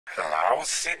Hello,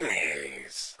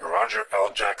 Sydney's. Roger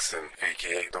L. Jackson,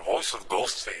 aka the voice of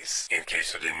Ghostface, in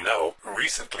case you didn't know,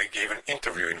 recently gave an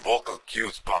interview in Vocal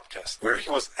Cues podcast where he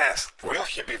was asked, will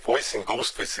he be voicing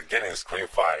Ghostface again in Scream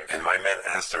 5? And my man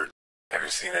answered, have you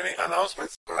seen any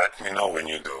announcements? Let me know when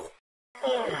you do.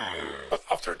 But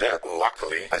after that,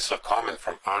 luckily, I saw a comment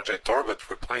from RJ Torbett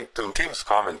replying to Tim's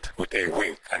comment with a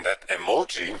wink, and that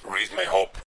emoji raised my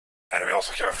hope. And we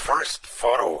also have a first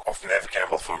photo of Neve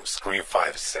Campbell from Scream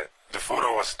 5 set. The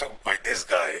photo was took by this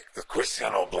guy,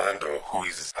 Cristiano Blando, who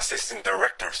is assistant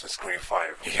director in Scream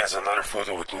 5. He has another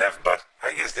photo with Neve, but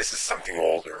I guess this is something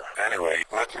older. Anyway,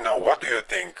 let me know, what do you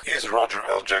think? Is Roger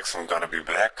L. Jackson gonna be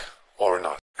back or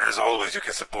not? As always, you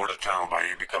can support the channel by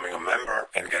becoming a member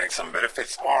and getting some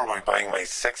benefits, or by buying my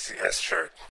sexy ass shirt.